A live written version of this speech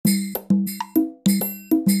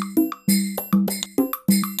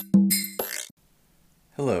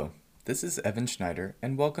This is Evan Schneider,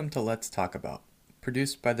 and welcome to Let's Talk About,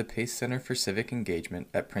 produced by the Pace Center for Civic Engagement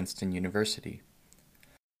at Princeton University.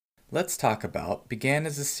 Let's Talk About began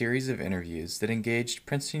as a series of interviews that engaged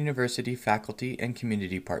Princeton University faculty and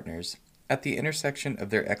community partners at the intersection of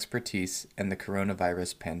their expertise and the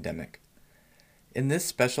coronavirus pandemic. In this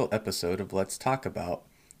special episode of Let's Talk About,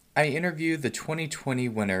 I interview the 2020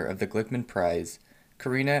 winner of the Glickman Prize,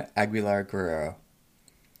 Karina Aguilar Guerrero.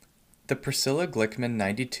 The Priscilla Glickman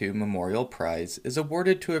 92 Memorial Prize is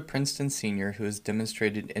awarded to a Princeton senior who has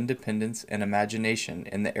demonstrated independence and imagination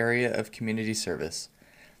in the area of community service,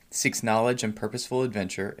 seeks knowledge and purposeful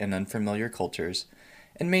adventure in unfamiliar cultures,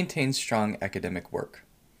 and maintains strong academic work.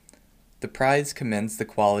 The prize commends the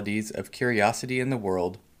qualities of curiosity in the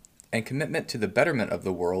world and commitment to the betterment of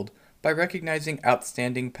the world by recognizing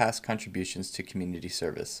outstanding past contributions to community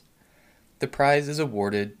service. The prize is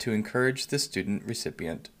awarded to encourage the student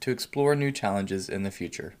recipient to explore new challenges in the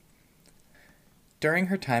future. During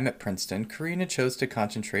her time at Princeton, Karina chose to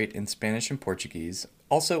concentrate in Spanish and Portuguese,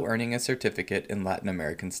 also earning a certificate in Latin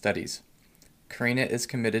American Studies. Karina is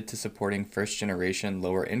committed to supporting first-generation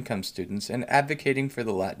lower-income students and advocating for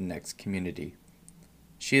the Latinx community.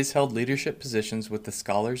 She has held leadership positions with the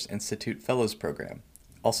Scholars Institute Fellows Program,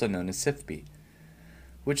 also known as SIFP,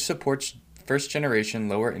 which supports first-generation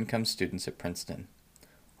lower-income students at Princeton.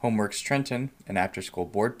 Homeworks Trenton, an after-school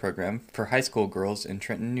board program for high school girls in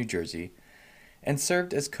Trenton, New Jersey, and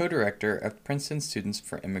served as co-director of Princeton Students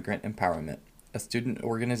for Immigrant Empowerment, a student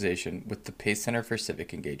organization with the Pace Center for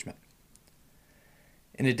Civic Engagement.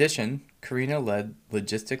 In addition, Karina led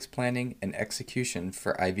logistics planning and execution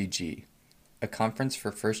for IvyG, a conference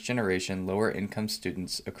for first-generation lower-income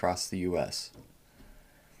students across the U.S.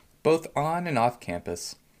 Both on and off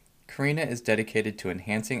campus, Karina is dedicated to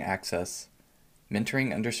enhancing access,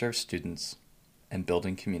 mentoring underserved students, and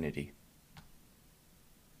building community.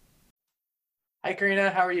 Hi,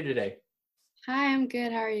 Karina. How are you today? Hi, I'm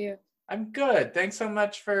good. How are you? I'm good. Thanks so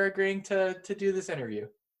much for agreeing to do this interview.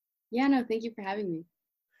 Yeah, no, thank you for having me.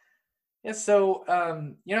 Yeah, so,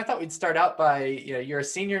 I thought we'd start out by, you're a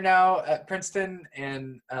senior now at Princeton,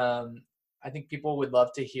 and I think people would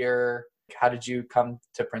love to hear, how did you come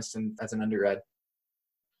to Princeton as an undergrad?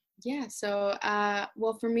 Yeah, so,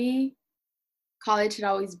 well, for me, college had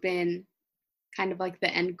always been kind of like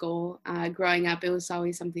the end goal. Growing up, it was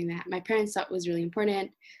always something that my parents thought was really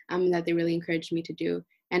important, that they really encouraged me to do.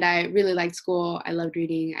 And I really liked school. I loved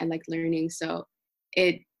reading. I liked learning. So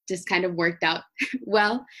it just kind of worked out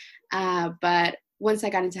well. But once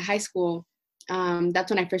I got into high school,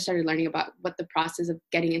 that's when I first started learning about what the process of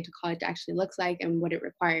getting into college actually looks like and what it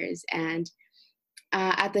requires. And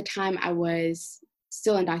at the time, I was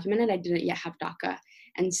still undocumented. I didn't yet have DACA.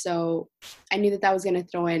 And so I knew that that was going to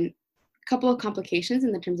throw in a couple of complications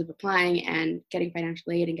in the terms of applying and getting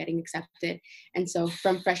financial aid and getting accepted. And so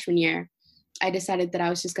from freshman year, I decided that I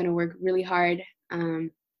was just going to work really hard,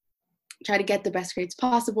 try to get the best grades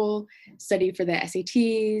possible, study for the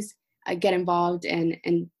SATs, get involved and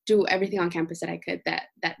do everything on campus that I could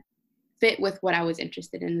that fit with what I was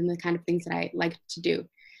interested in and the kind of things that I liked to do,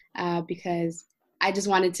 because I just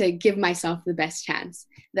wanted to give myself the best chance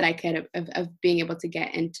that I could of being able to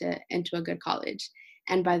get into a good college.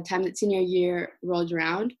 And by the time that senior year rolled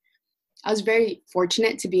around, I was very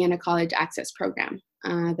fortunate to be in a college access program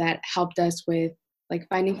that helped us with like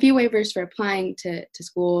finding fee waivers for applying to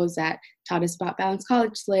schools, that taught us about balanced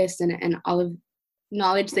college lists and all of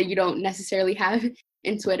knowledge that you don't necessarily have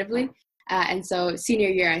intuitively. And so senior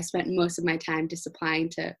year, I spent most of my time just applying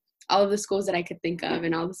to all of the schools that I could think of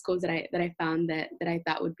and all the schools that I found that I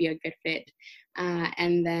thought would be a good fit.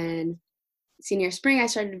 And then senior spring, I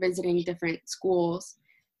started visiting different schools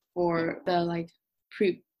for the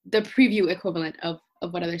preview equivalent of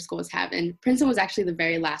what other schools have. And Princeton was actually the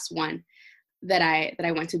very last one that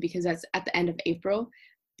I went to, because that's at the end of April.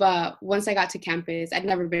 But once I got to campus, I'd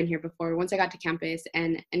never been here before. Once I got to campus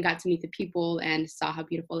and got to meet the people and saw how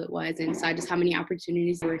beautiful it was and saw just how many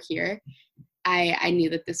opportunities were here, I knew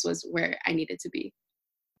that this was where I needed to be.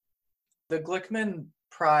 The Glickman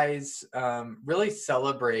Prize really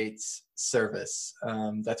celebrates service.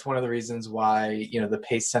 That's one of the reasons why, the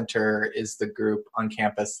Pace Center is the group on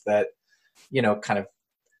campus that, kind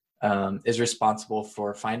of is responsible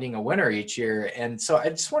for finding a winner each year. And so I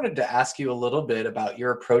just wanted to ask you a little bit about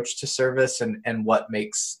your approach to service and what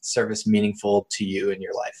makes service meaningful to you in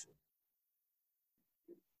your life.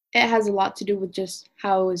 It has a lot to do with just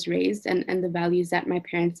how I was raised and the values that my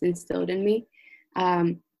parents instilled in me.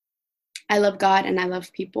 I love God and I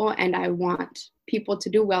love people, and I want people to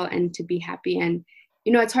do well and to be happy. And,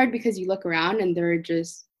 it's hard because you look around and there are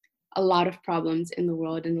just a lot of problems in the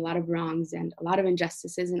world and a lot of wrongs and a lot of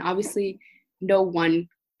injustices. And obviously, no one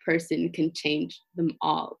person can change them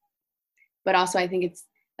all. But also, I think it's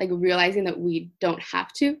like realizing that we don't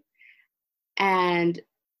have to. And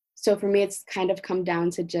so for me, it's kind of come down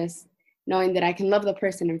to just knowing that I can love the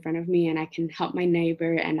person in front of me and I can help my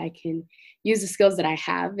neighbor and I can use the skills that I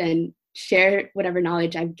have and share whatever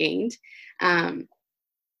knowledge I've gained.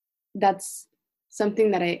 That's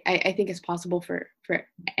something that I think is possible for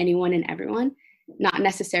anyone and everyone, not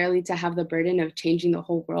necessarily to have the burden of changing the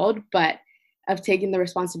whole world, but of taking the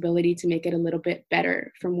responsibility to make it a little bit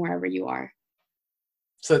better from wherever you are.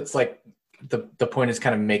 So it's like the point is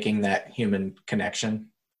kind of making that human connection.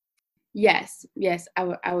 Yes,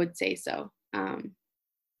 I would say so.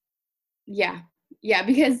 Yeah,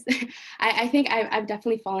 because I think I've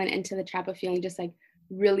definitely fallen into the trap of feeling just like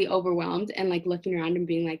really overwhelmed and like looking around and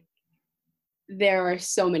being like, there are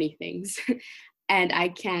so many things and I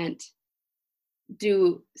can't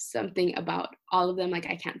do something about all of them. Like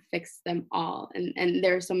I can't fix them all. And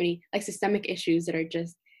there are so many like systemic issues that are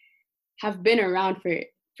just have been around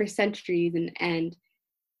for centuries and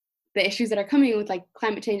the issues that are coming with like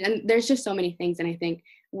climate change. And there's just so many things. And I think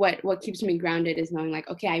what keeps me grounded is knowing like,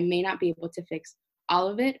 okay, I may not be able to fix all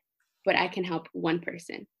of it, but I can help one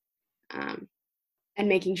person. And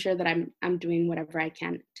making sure that I'm doing whatever I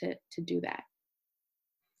can to do that.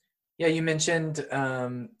 Yeah, you mentioned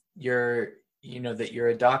that you're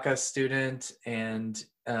a DACA student, and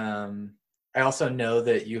I also know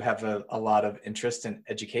that you have a lot of interest in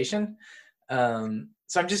education.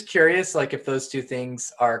 So I'm just curious, like if those two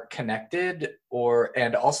things are connected,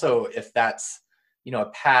 and also if that's a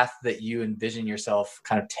path that you envision yourself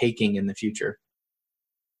kind of taking in the future.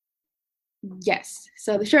 Yes.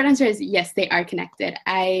 So the short answer is yes, they are connected.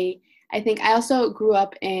 I think I also grew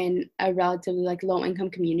up in a relatively like low income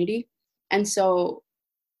community. And so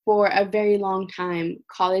for a very long time,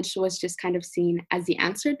 college was just kind of seen as the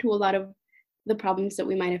answer to a lot of the problems that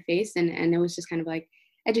we might have faced. And it was just kind of like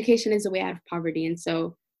education is a way out of poverty. And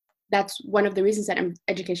so that's one of the reasons that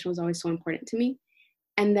education was always so important to me.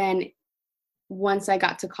 And then once I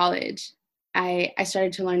got to college, I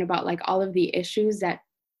started to learn about like all of the issues that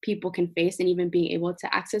people can face and even being able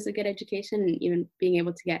to access a good education and even being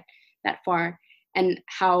able to get that far and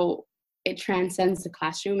how it transcends the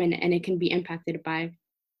classroom and it can be impacted by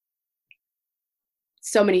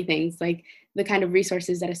so many things, like the kind of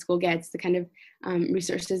resources that a school gets, the kind of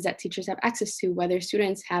resources that teachers have access to, whether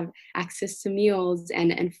students have access to meals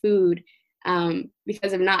and food,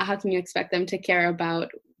 because if not, how can you expect them to care about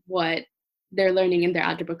what they're learning in their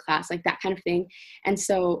algebra class, like that kind of thing. And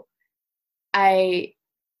so I've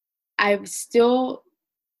still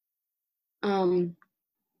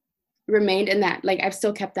remained in that, like I've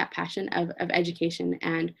still kept that passion of education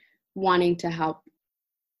and wanting to help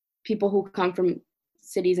people who come from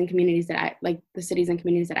cities and communities that I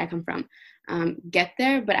come from get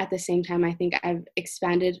there. But at the same time, I think I've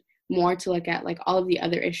expanded more to look at like all of the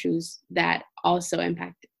other issues that also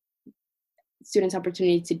impact students'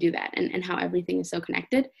 opportunity to do that and how everything is so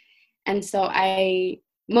connected. And so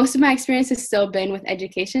most of my experience has still been with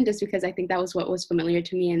education just because I think that was what was familiar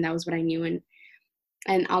to me and that was what I knew and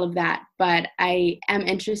all of that. But I am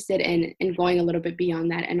interested in going a little bit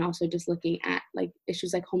beyond that and also just looking at like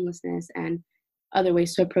issues like homelessness and other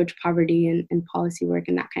ways to approach poverty and policy work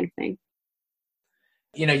and that kind of thing.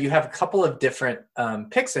 You have a couple of different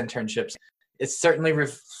PICS internships. It's certainly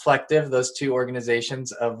reflective, those two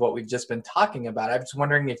organizations, of what we've just been talking about. I was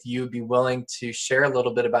wondering if you'd be willing to share a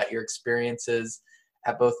little bit about your experiences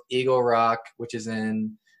at both Eagle Rock, which is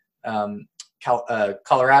in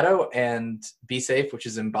Colorado, and Be Safe, which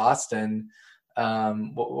is in Boston.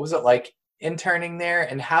 What was it like interning there,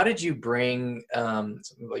 and how did you bring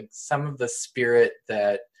some of the spirit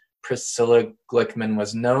that Priscilla Glickman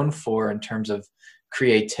was known for in terms of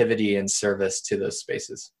creativity and service to those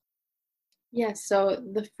spaces? Yes, so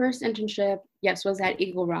the first internship, yes, was at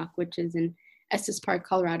Eagle Rock, which is in Estes Park,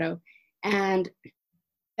 Colorado. And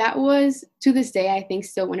that was, to this day, I think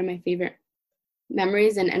still one of my favorite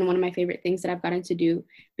memories and one of my favorite things that I've gotten to do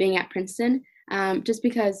being at Princeton, just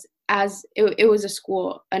because as it was a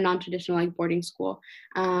school, a non-traditional like boarding school.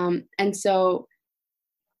 And so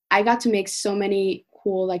I got to make so many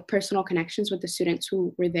cool like personal connections with the students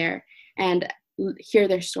who were there and hear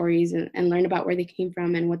their stories and learn about where they came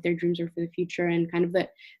from and what their dreams are for the future and kind of the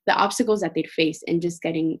obstacles that they'd face in just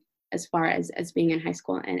getting as far as being in high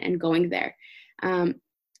school and going there. And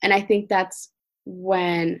I think that's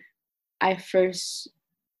when I came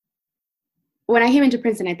into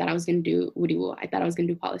Princeton, I thought I was going to do Woody Woo. I thought I was going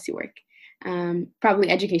to do policy work, probably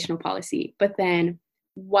educational policy. But then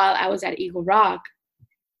while I was at Eagle Rock,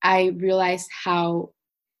 I realized how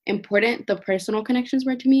important the personal connections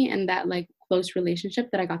were to me, and that like close relationship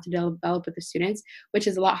that I got to develop with the students, which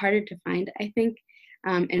is a lot harder to find, I think,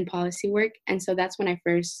 in policy work. And so that's when I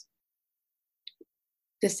first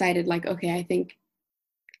decided, like, okay, I think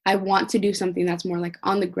I want to do something that's more like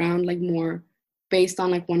on the ground, like more based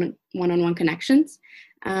on like one-on-one connections.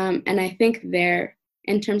 And I think there,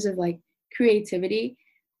 in terms of like creativity,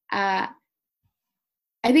 uh,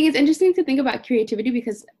 I think it's interesting to think about creativity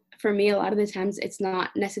because for me, a lot of the times it's not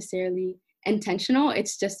necessarily intentional.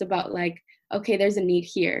 It's just about like, okay, there's a need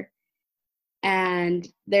here and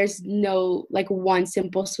there's no like one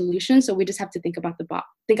simple solution. So we just have to think about the box,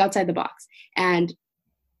 think outside the box and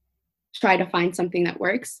try to find something that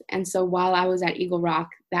works. And so while I was at Eagle Rock,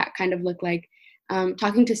 that kind of looked like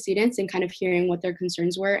talking to students and kind of hearing what their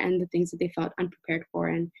concerns were and the things that they felt unprepared for.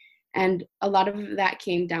 And a lot of that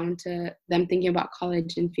came down to them thinking about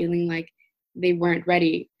college and feeling like they weren't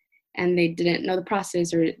ready and they didn't know the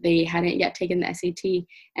process or they hadn't yet taken the SAT.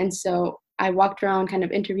 And so I walked around, kind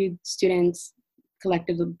of interviewed students,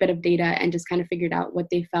 collected a bit of data, and just kind of figured out what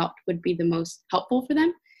they felt would be the most helpful for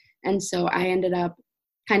them. And so I ended up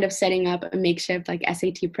kind of setting up a makeshift like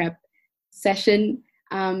SAT prep session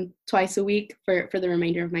twice a week for the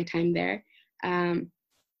remainder of my time there. And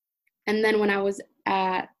then when I was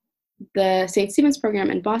at the St. Stephen's program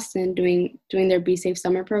in Boston doing their Be Safe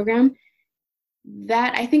summer program,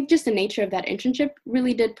 that I think just the nature of that internship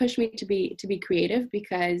really did push me to be creative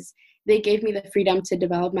because they gave me the freedom to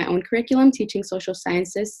develop my own curriculum, teaching social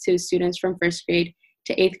sciences to students from first grade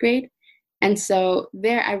to eighth grade. And so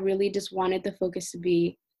there I really just wanted the focus to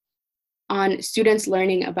be on students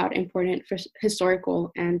learning about important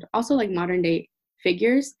historical and also like modern day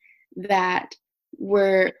figures that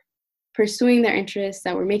were pursuing their interests,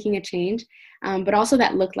 that were making a change, but also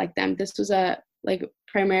that looked like them. This was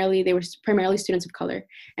they were primarily students of color.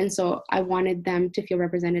 And so I wanted them to feel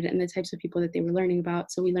represented in the types of people that they were learning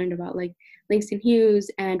about. So we learned about like Langston Hughes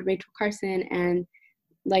and Rachel Carson and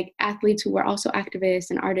like athletes who were also activists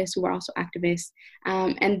and artists who were also activists.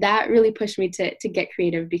 And that really pushed me to get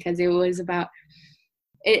creative because it was about,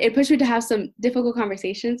 it pushed me to have some difficult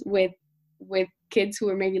conversations with kids who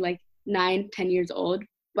were maybe like 9-10 years old.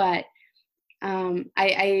 But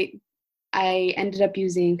I ended up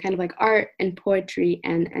using kind of like art and poetry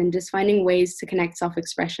and just finding ways to connect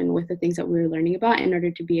self-expression with the things that we were learning about in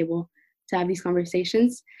order to be able to have these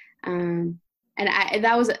conversations. And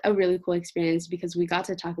that was a really cool experience because we got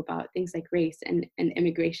to talk about things like race and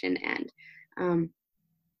immigration, and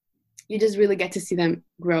you just really get to see them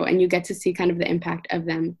grow, and you get to see kind of the impact of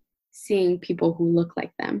them seeing people who look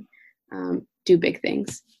like them do big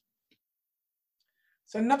things.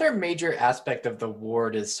 So another major aspect of the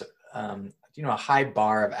award is, a high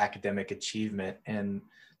bar of academic achievement. And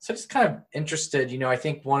so just kind of interested, I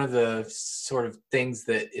think one of the sort of things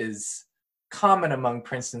that is common among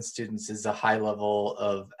Princeton students is a high level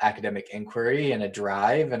of academic inquiry and a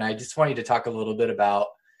drive. And I just want you to talk a little bit about,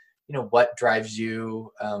 what drives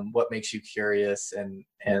you, what makes you curious,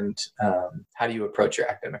 and how do you approach your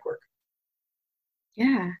academic work?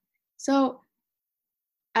 Yeah. So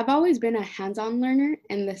I've always been a hands-on learner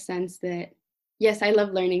in the sense that, yes, I love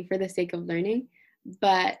learning for the sake of learning,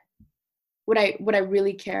 but what I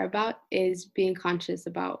really care about is being conscious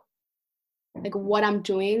about like what I'm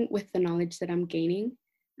doing with the knowledge that I'm gaining,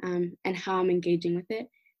 and how I'm engaging with it,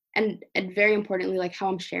 and very importantly, like how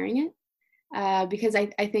I'm sharing it, because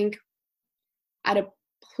I think at a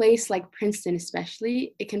place like Princeton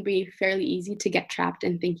especially, it can be fairly easy to get trapped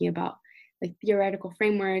in thinking about like theoretical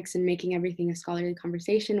frameworks and making everything a scholarly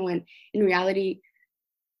conversation when in reality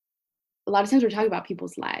a lot of times we're talking about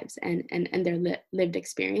people's lives and their lived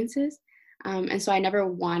experiences, and so I never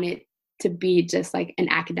wanted to be just like an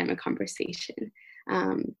academic conversation,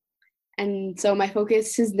 and so my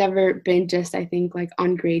focus has never been just, I think, like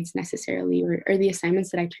on grades necessarily or the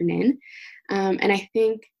assignments that I turn in, and I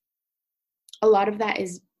think a lot of that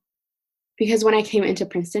is because when I came into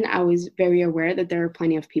Princeton, I was very aware that there are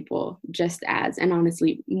plenty of people just as, and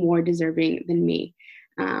honestly, more deserving than me,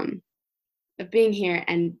 of being here,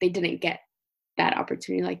 and they didn't get that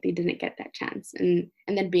opportunity, like they didn't get that chance. And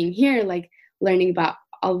then being here, like learning about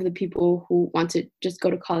all of the people who want to just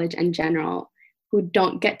go to college in general, who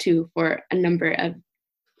don't get to for a number of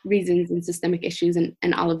reasons and systemic issues and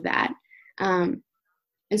all of that. And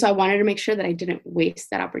so I wanted to make sure that I didn't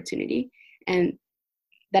waste that opportunity and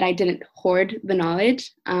that I didn't hoard the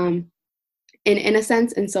knowledge, in a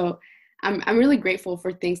sense. And so I'm really grateful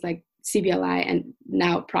for things like CBLI and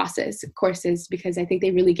now process courses, because I think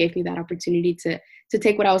they really gave me that opportunity to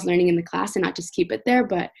take what I was learning in the class and not just keep it there,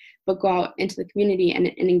 but go out into the community and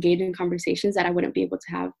engage in conversations that I wouldn't be able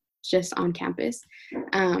to have just on campus.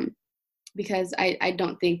 Because I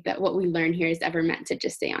don't think that what we learn here is ever meant to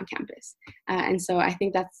just stay on campus. And so I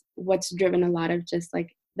think that's what's driven a lot of just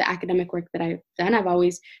like the academic work that I've done. I've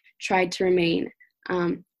always tried to remain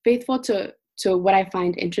faithful to what I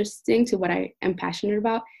find interesting, to what I am passionate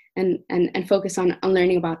about, and focus on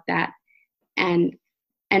learning about that, and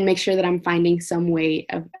make sure that I'm finding some way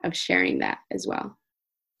of sharing that as well.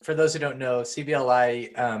 For those who don't know,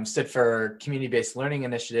 CBLI stood for Community-Based Learning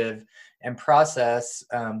Initiative, and Process,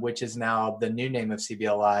 which is now the new name of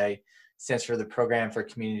CBLI, stands for the Program for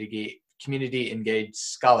Community Engaged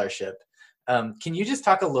Scholarship. Can you just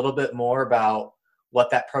talk a little bit more about what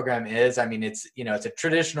that program is? I mean, it's a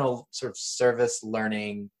traditional sort of service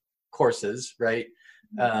learning courses, right?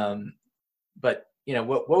 But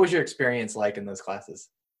what was your experience like in those classes?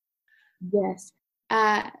 Yes.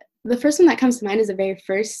 The first one that comes to mind is the very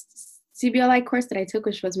first CBLI course that I took,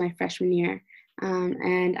 which was my freshman year.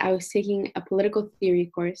 And I was taking a political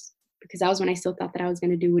theory course because that was when I still thought that I was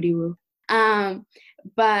going to do woody woo.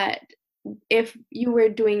 But if you were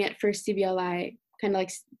doing it for CBLI, kind of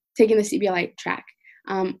like taking the CBLI track,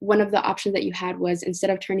 one of the options that you had was,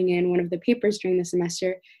 instead of turning in one of the papers during the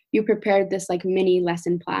semester, you prepared this like mini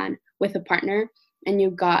lesson plan with a partner, and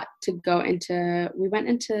you got to we went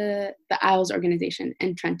into the IvyG organization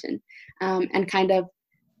in Trenton, and kind of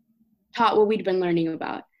taught what we'd been learning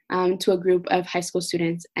about to a group of high school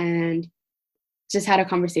students, and just had a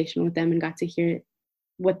conversation with them and got to hear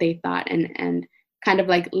what they thought, and kind of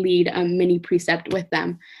like lead a mini precept with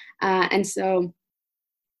them. And so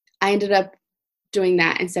I ended up doing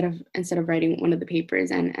that instead of writing one of the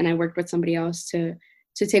papers, and I worked with somebody else to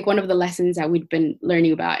take one of the lessons that we'd been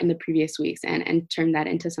learning about in the previous weeks and turn that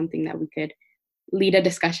into something that we could lead a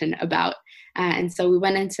discussion about. And so we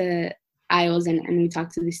went into IvyG and we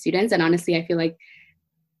talked to the students, and honestly, I feel like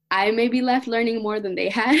I maybe left learning more than they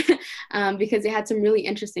had, because they had some really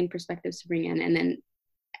interesting perspectives to bring in. And then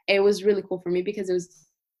it was really cool for me because it was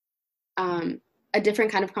a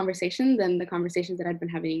different kind of conversation than the conversations that I'd been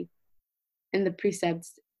having in the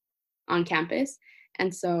precepts on campus.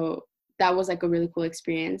 And so that was like a really cool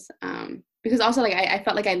experience, because also like I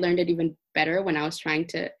felt like I learned it even better when I was trying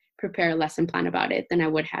to prepare a lesson plan about it than I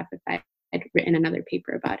would have if I had written another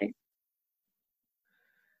paper about it.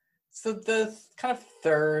 So the kind of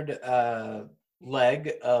third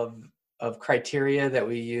leg of criteria that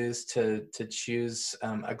we use to choose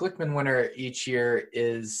a Glickman winner each year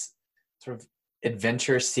is sort of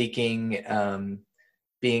adventure seeking,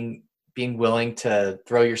 being willing to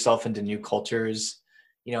throw yourself into new cultures.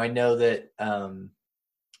 I know that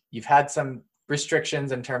you've had some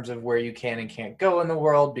restrictions in terms of where you can and can't go in the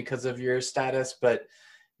world because of your status, but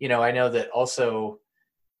I know that also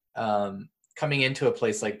coming into a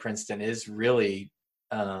place like Princeton is really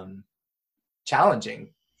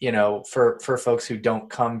challenging, for folks who don't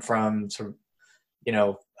come from sort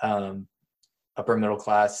of, upper middle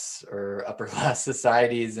class or upper class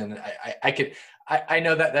societies. And I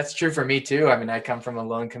know that that's true for me too. I mean, I come from a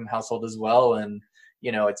low income household as well. And,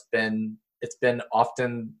 it's been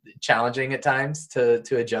often challenging at times to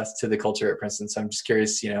adjust to the culture at Princeton. So I'm just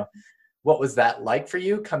curious, what was that like for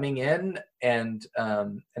you coming in? And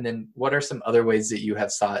then what are some other ways that you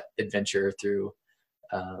have sought adventure through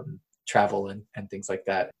travel and things like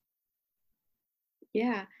that?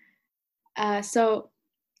 Yeah. So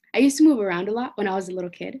I used to move around a lot when I was a little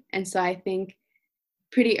kid. And so I think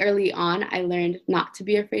pretty early on, I learned not to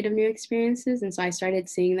be afraid of new experiences. And so I started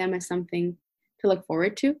seeing them as something to look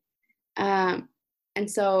forward to. And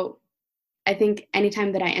so I think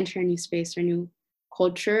anytime that I enter a new space or a new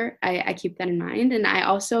culture, I keep that in mind. And I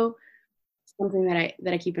also, something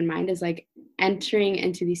that I keep in mind is like entering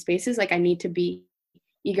into these spaces, like I need to be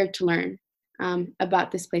eager to learn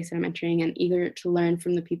about this place that I'm entering, and eager to learn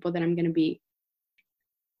from the people that I'm going to be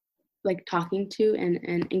like talking to and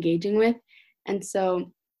engaging with. And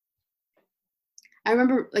so I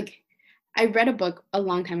remember like I read a book a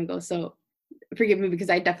long time ago, so forgive me because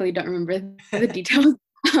I definitely don't remember the details.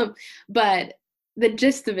 But the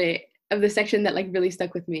gist of it, of the section that like really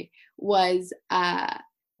stuck with me, was that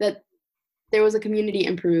there was a community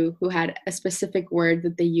in Peru who had a specific word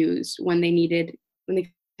that they used when they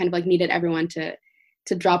kind of like needed everyone to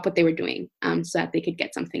drop what they were doing, so that they could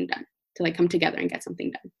get something done, to like come together and get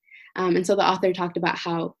something done. And so the author talked about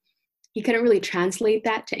how he couldn't really translate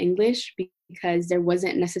that to English because there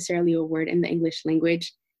wasn't necessarily a word in the English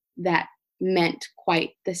language that meant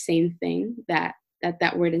quite the same thing that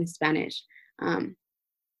word in Spanish.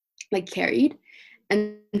 like carried.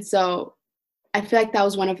 And so I feel like that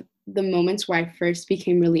was one of the moments where I first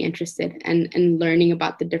became really interested in learning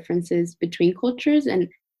about the differences between cultures and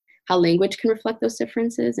how language can reflect those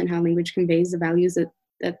differences and how language conveys the values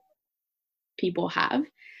that people have.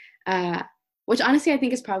 Which honestly I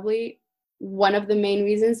think is probably one of the main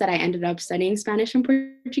reasons that I ended up studying Spanish and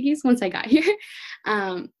Portuguese once I got here.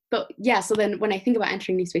 But yeah, so then when I think about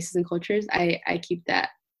entering these spaces and cultures, I keep that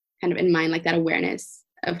kind of in mind, like that awareness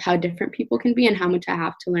of how different people can be and how much I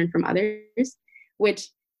have to learn from others, which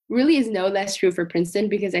really is no less true for Princeton,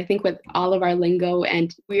 because I think with all of our lingo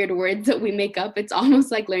and weird words that we make up, it's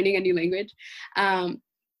almost like learning a new language.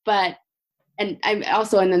 But and I'm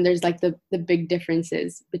also, and then there's like the big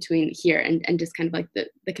differences between here and just kind of like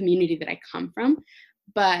the community that I come from.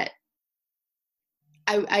 But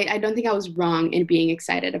I don't think I was wrong in being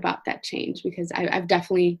excited about that change, because I've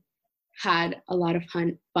definitely had a lot of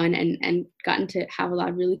fun and gotten to have a lot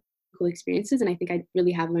of really cool experiences. And I think I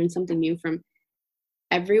really have learned something new from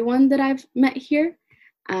everyone that I've met here.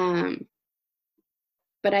 But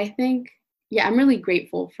I think, yeah, I'm really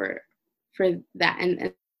grateful for that,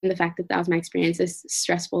 and the fact that that was my experience, as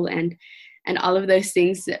stressful and all of those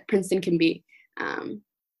things that Princeton can be.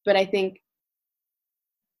 But I think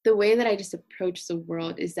the way that I just approach the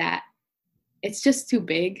world is that it's just too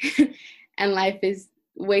big and life is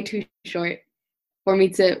way too short for me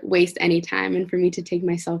to waste any time and for me to take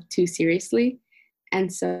myself too seriously.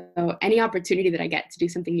 And so any opportunity that I get to do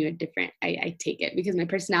something new and different, I take it, because my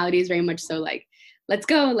personality is very much so like, let's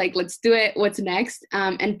go, like, let's do it. What's next?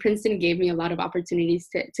 And Princeton gave me a lot of opportunities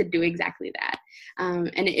to do exactly that.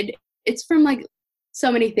 And it's from like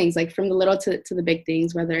so many things, like from the little to the big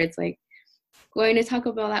things, whether it's like going to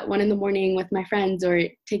Taco Bell at 1 a.m. with my friends, or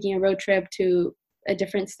taking a road trip to a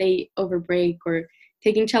different state over break, or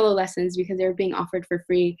taking cello lessons because they were being offered for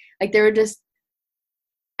free. Like, they were just,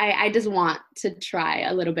 I just want to try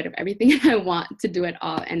a little bit of everything, and I want to do it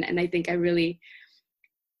all. And I think I really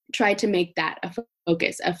try to make that a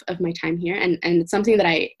focus of my time here. And it's something that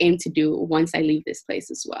I aim to do once I leave this place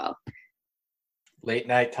as well. Late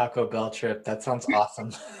night Taco Bell trip. That sounds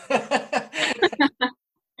awesome.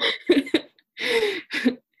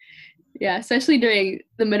 Yeah, especially during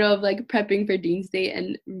the middle of like prepping for Dean's Day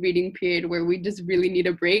and reading period, where we just really need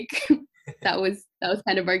a break. that was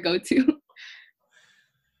kind of our go-to.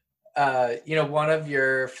 One of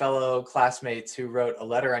your fellow classmates who wrote a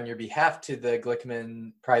letter on your behalf to the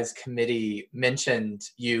Glickman Prize Committee mentioned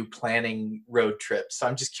you planning road trips. So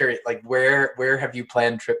I'm just curious, like, where have you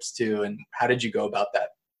planned trips to, and how did you go about that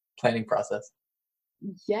planning process?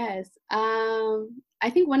 Yes. I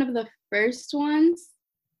think one of the first ones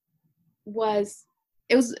was,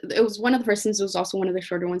 it was one of the first ones. It was also one of the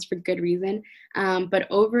shorter ones for good reason. But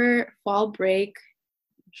over fall break,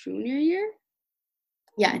 junior year,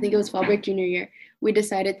 yeah, I think it was fall break junior year, we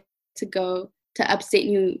decided to go to upstate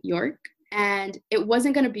New York. And it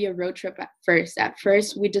wasn't going to be a road trip at first. At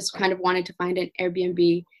first, we just kind of wanted to find an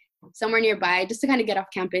Airbnb somewhere nearby, just to kind of get off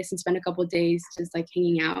campus and spend a couple of days just like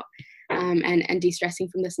hanging out, and de-stressing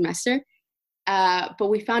from the semester. But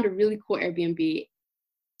we found a really cool Airbnb,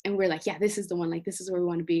 and we're like, yeah, this is the one, like, this is where we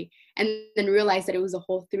want to be. And then realized that it was a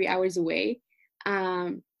whole 3 hours away.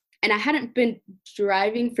 And I hadn't been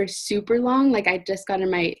driving for super long. Like, I just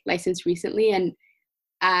gotten my license recently, and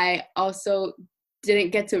I also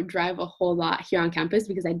didn't get to drive a whole lot here on campus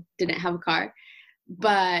because I didn't have a car.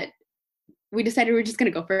 But we decided we were just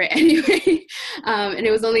going to go for it anyway. And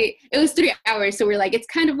it was 3 hours. So we're like, it's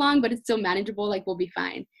kind of long, but it's still manageable. Like, we'll be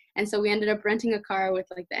fine. And so we ended up renting a car with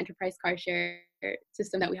like the enterprise car share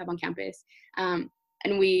system that we have on campus. And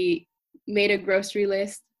we made a grocery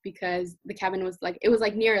list, because the cabin was like, it was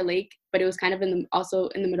like near a lake, but it was kind of also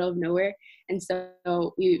in the middle of nowhere. And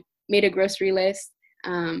so we made a grocery list,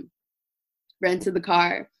 rented the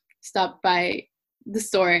car, stopped by the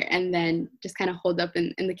store, and then just kind of holed up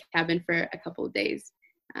in the cabin for a couple of days.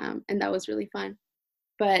 And that was really fun.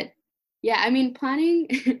 But yeah, I mean, planning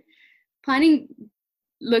planning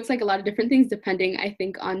looks like a lot of different things depending, I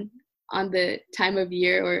think, on the time of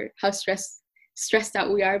year or how stressed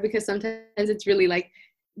out we are, because sometimes it's really like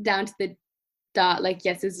down to the dot, like,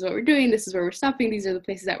 yes, this is what we're doing, this is where we're stopping, these are the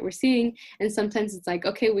places that we're seeing. And sometimes it's like,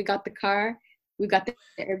 okay, we got the car, we got the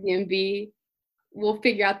Airbnb, we'll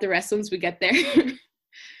figure out the rest once we get there.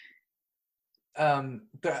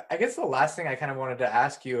 But I guess the last thing I kind of wanted to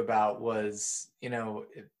ask you about was,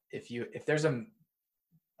 if there's a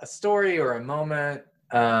story or a moment,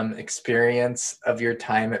 experience of your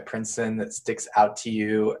time at Princeton that sticks out to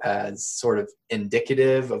you as sort of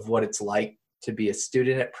indicative of what it's like to be a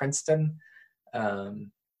student at Princeton,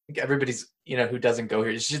 think everybody's, who doesn't go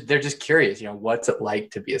here, they're just curious, what's it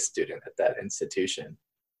like to be a student at that institution?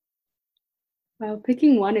 Well,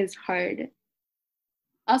 picking one is hard.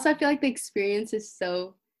 Also, I feel like the experience is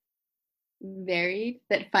so varied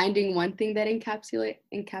that finding one thing that encapsulates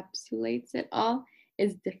it all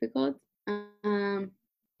is difficult.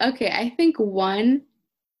 Okay, I think one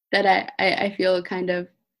that I feel kind of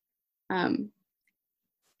um,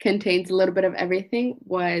 contains a little bit of everything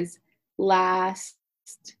was last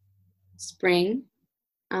spring,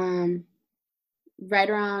 right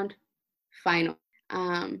around final,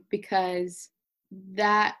 because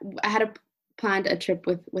that I had planned a trip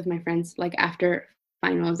with my friends like after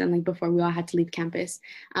finals and like before we all had to leave campus,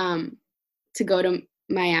 to go to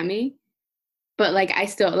Miami. But like I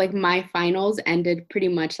still like my finals ended pretty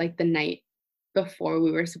much like the night before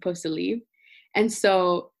we were supposed to leave. And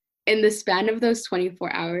so in the span of those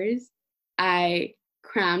 24 hours, I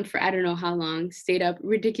crammed for I don't know how long, stayed up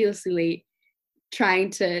ridiculously late trying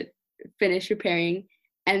to finish preparing,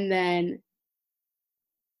 and then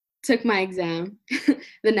took my exam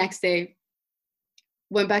the next day,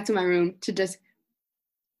 went back to my room to just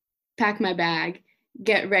pack my bag,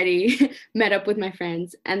 get ready, met up with my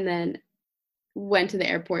friends, and then went to the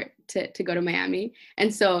airport to go to Miami.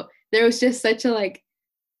 And so there was just such a like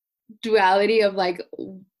duality of like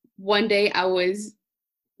one day I was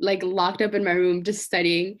like locked up in my room just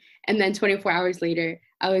studying, and then 24 hours later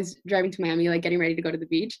I was driving to Miami like getting ready to go to the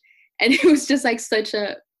beach. And it was just like such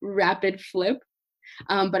a rapid flip.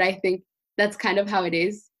 But I think that's kind of how it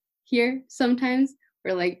is here sometimes,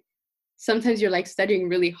 where like sometimes you're like studying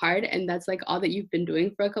really hard and that's like all that you've been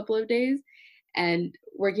doing for a couple of days and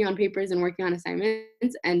working on papers and working on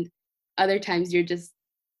assignments, and other times you're just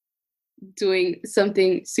doing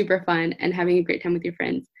something super fun and having a great time with your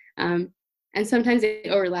friends. And sometimes they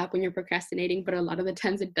overlap when you're procrastinating, but a lot of the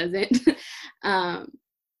times it doesn't.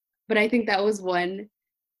 But I think that was one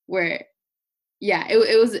where, yeah,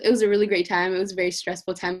 it was a really great time. It was a very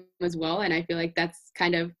stressful time as well, and I feel like that's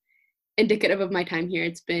kind of indicative of my time here.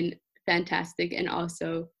 It's been fantastic and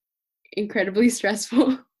also incredibly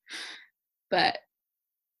stressful, but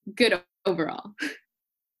good overall.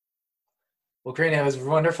 Well, Karina, it was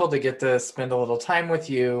wonderful to get to spend a little time with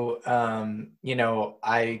you.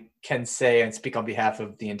 I can say and speak on behalf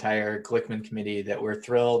of the entire Glickman committee that we're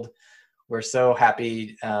thrilled. We're so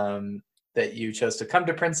happy that you chose to come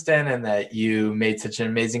to Princeton and that you made such an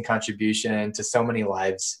amazing contribution to so many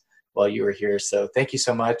lives while you were here. So thank you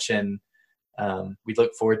so much. And we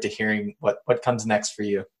look forward to hearing what comes next for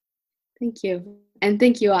you. Thank you. And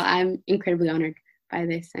thank you all. I'm incredibly honored by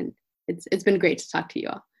this, and it's been great to talk to you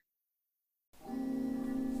all.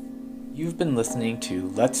 You've been listening to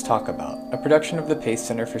Let's Talk About, a production of the Pace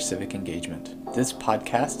Center for Civic Engagement. This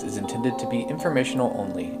podcast is intended to be informational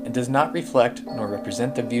only and does not reflect nor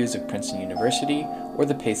represent the views of Princeton University or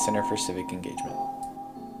the Pace Center for Civic Engagement.